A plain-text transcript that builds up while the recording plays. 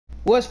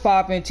What's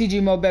poppin'?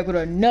 TG Mo back with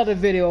another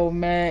video,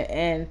 man.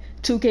 And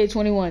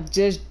 2K21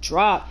 just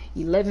dropped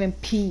 11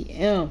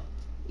 p.m.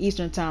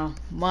 Eastern time,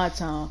 my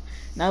time.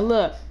 Now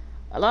look,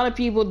 a lot of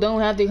people don't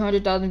have the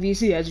 100,000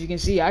 VC. As you can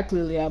see, I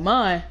clearly have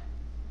mine,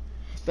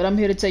 but I'm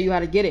here to tell you how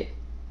to get it.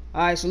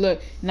 Alright, so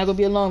look, it's not gonna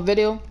be a long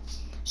video.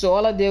 So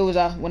all I did was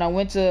when I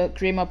went to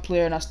create my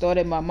player and I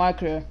started my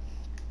career,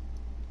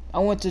 I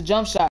went to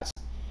jump shots.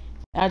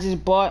 And I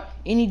just bought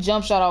any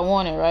jump shot I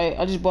wanted, right?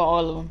 I just bought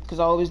all of them because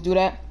I always do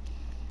that.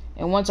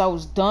 And once I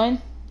was done,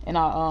 and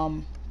I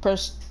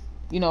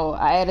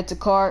I added to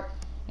cart,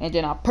 and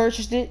then I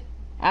purchased it.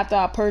 After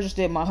I purchased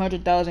it, my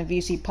 100,000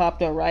 VC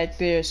popped up right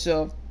there.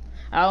 So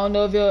I don't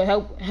know if it'll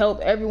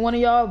help every one of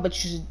y'all,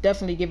 but you should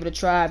definitely give it a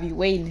try if you're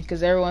waiting,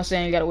 because everyone's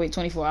saying you gotta wait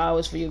 24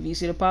 hours for your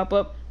VC to pop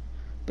up.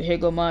 But here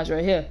go mine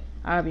right here.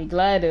 I'd be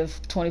glad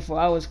if 24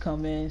 hours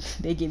come in,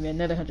 they give me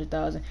another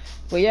 100,000.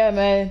 But yeah,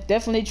 man,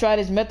 definitely try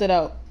this method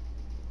out.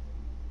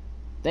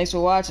 Thanks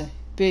for watching.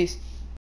 Peace.